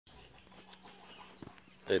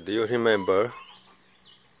Do you remember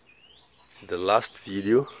the last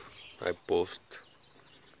video I posted?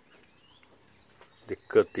 The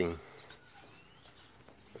cutting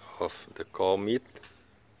of the cow meat.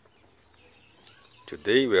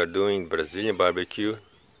 Today we are doing Brazilian barbecue.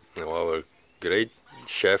 Our great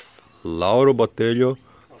chef Lauro Botelho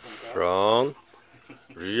from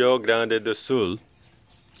Rio Grande do Sul.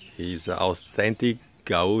 He's an authentic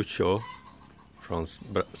gaúcho from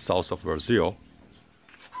south of Brazil.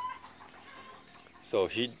 So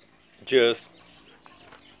he just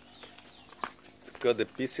cut the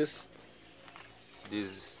pieces.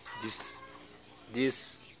 This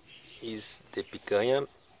is the picanha,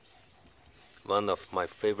 one of my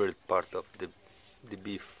favorite part of the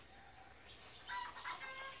beef.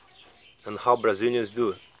 And how Brazilians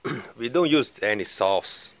do, we don't use any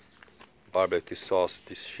sauce, barbecue sauce,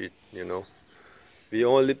 this shit, you know. We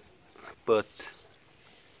only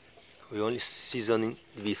season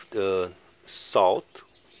with the salt,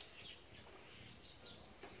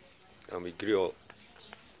 and we grill.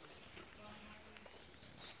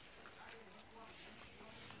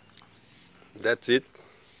 That's it.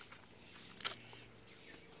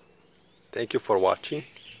 Thank you for watching.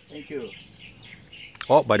 Thank you.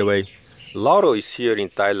 Oh, by the way, Lauro is here in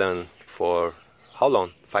Thailand for how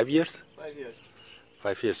long? 5 years? 5 years.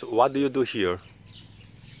 5 years. What do you do here?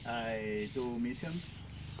 I do mission.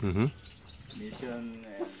 Mission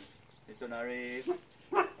and missionary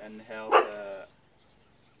and help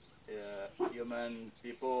human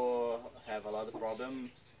people have a lot of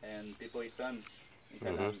problem, and people is in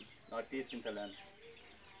Thailand, northeast in Thailand.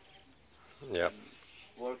 Yeah.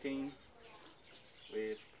 Working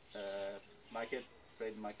with market,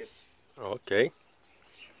 trade market. Okay.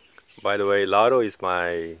 By the way, Lauro is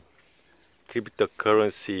my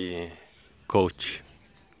cryptocurrency coach.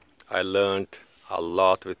 I learned a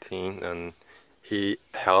lot with him and he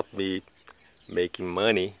helped me making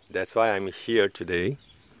money. That's why I'm here today.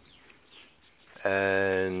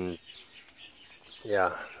 And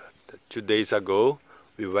yeah, 2 days ago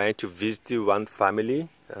we went to visit one family,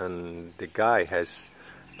 and the guy has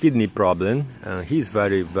kidney problem, and he's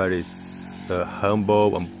very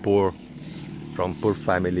humble and poor, from poor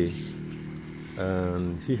family,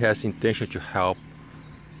 and he has intention to help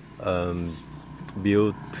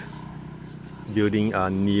building a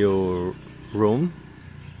new room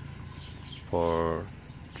to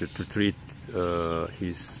treat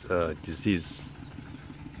his disease.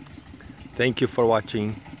 Thank you for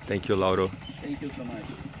watching. Thank you, Lauro. Thank you so much.